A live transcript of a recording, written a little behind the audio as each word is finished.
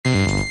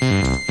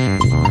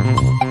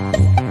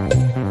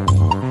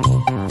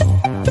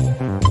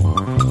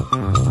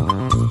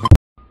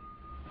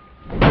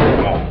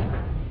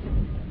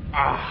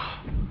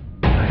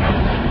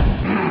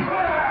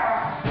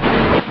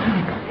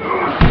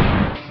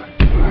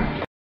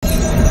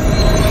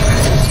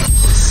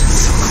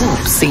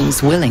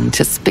seems willing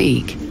to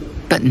speak,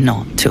 but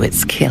not to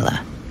its killer.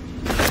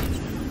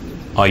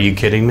 Are you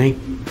kidding me?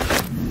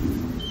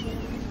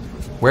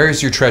 Where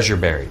is your treasure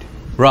buried?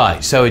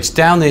 Right, so it's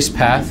down this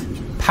path,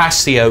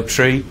 past the oak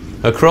tree,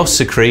 across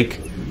the creek,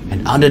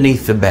 and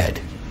underneath the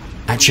bed.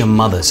 At your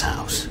mother's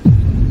house.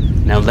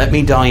 Now let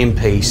me die in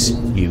peace,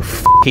 you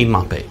f***ing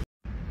muppet.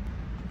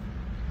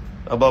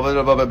 I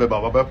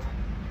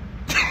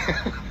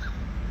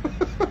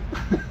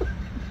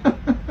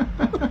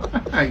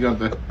got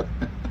that.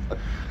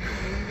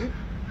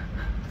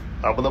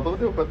 I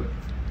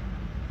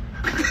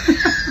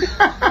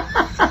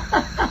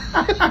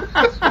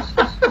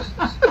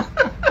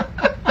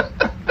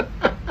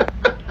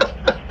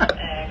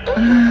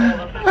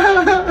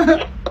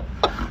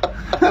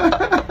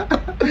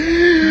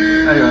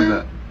got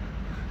that.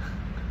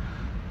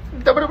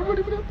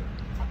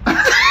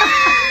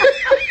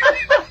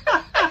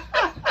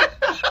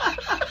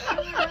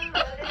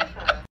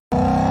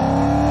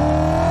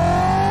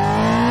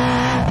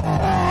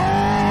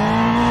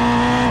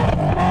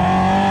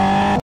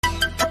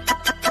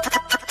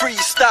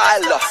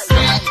 Freestyler,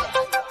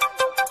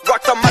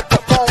 rock the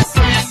microphone,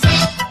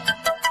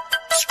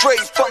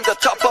 straight from the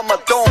top of my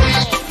dome.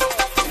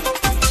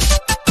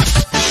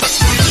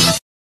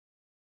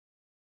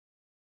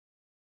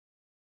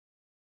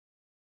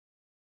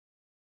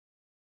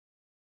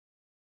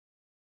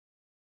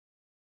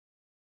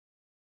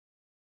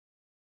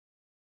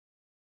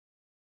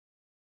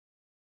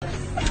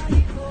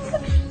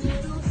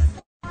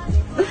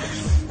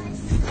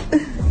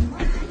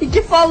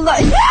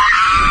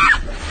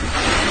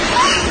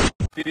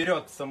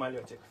 Вперед,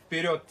 самолетик!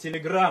 Вперед,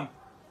 телеграм!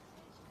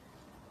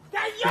 Да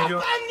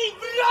ёбаный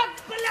в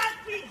рот, блядь,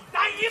 вы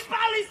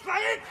заебали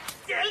свои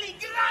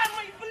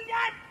телеграммы,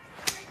 блядь!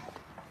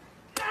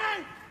 Ай,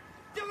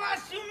 да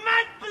вашу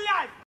мать,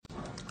 блядь!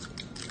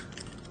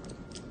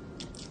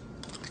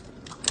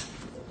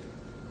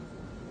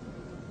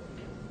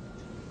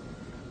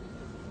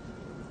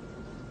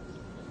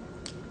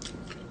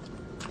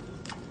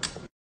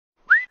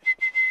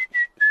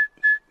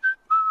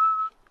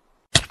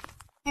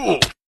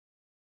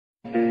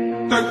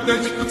 Так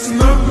дайте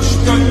пацанам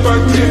посчитать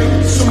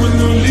потери. Суммы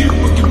нули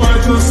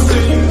погибают на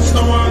сцене.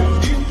 Снова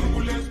один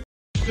прогулять.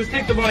 Just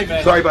take the money,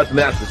 man. Sorry about the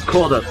mess. It's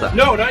cold outside.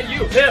 No, not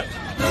you, him!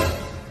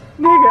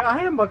 Nigga,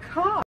 I am a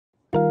cop!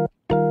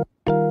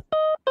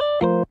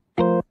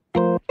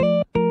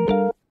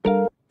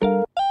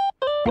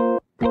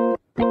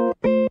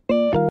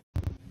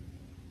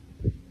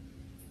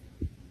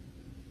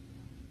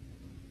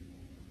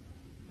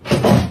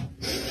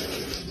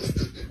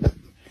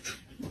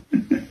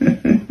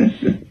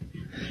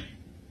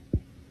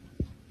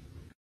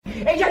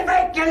 Ich hab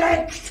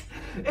weggelegt!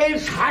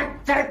 Ich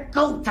hatte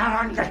gut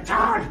daran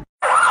getan!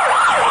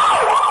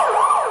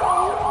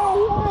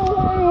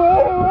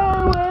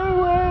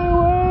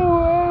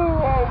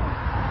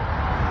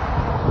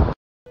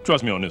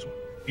 Trust me on this one.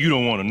 You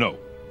don't want to know.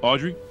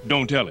 Audrey,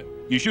 don't tell him.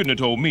 You shouldn't have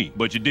told me,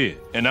 but you did.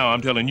 And now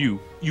I'm telling you,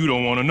 you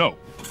don't want to know.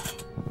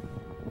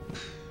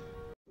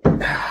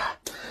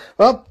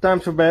 Well,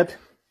 time for bed.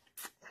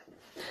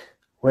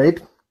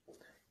 Wait.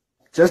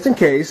 Just in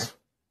case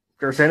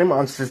there's any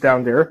monsters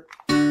down there.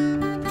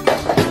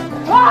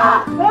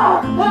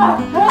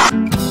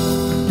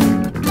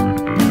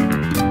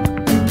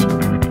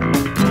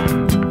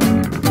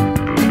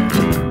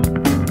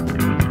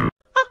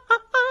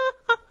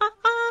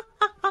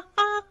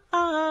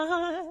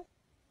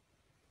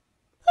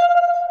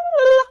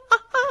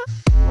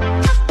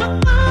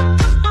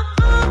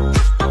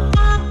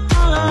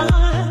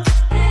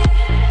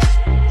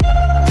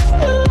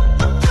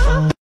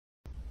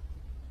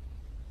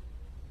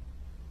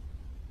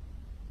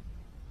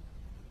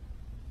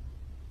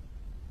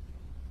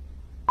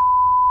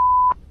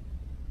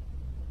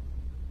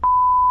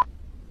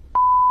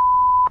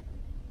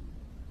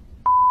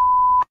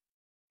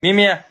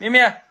 Mimi!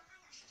 Mimi!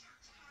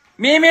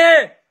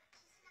 Mimi!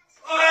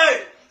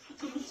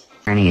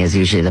 Journey is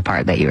usually the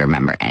part that you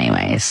remember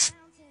anyways.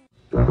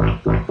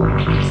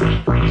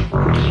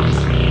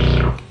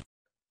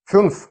 555,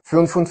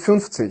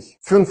 555,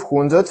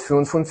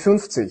 5555, 55.555,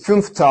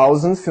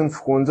 555,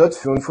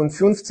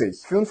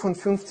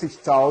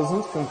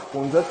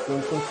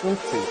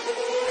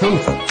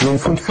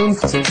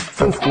 555,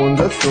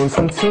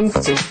 5555,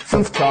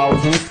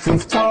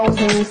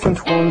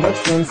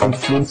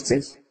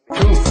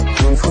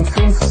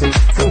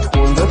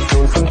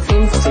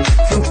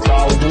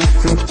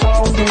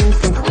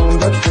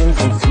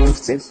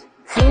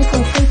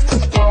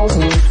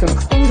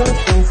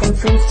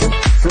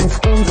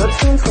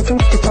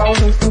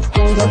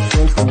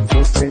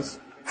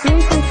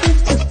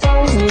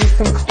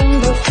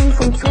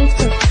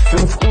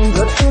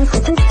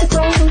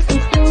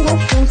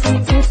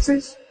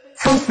 555,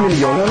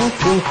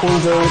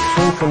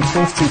 555,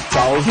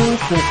 5555,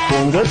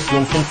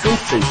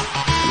 5.555.555.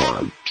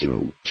 1,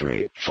 2,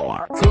 3,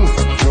 4.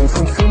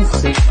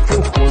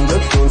 555,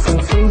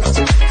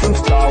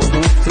 555,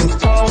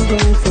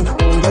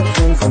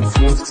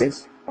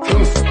 5.555,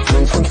 5.555.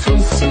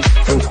 555,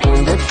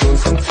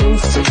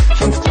 555,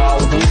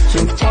 5000,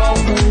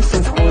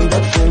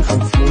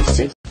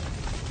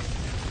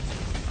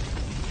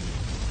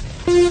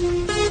 5555.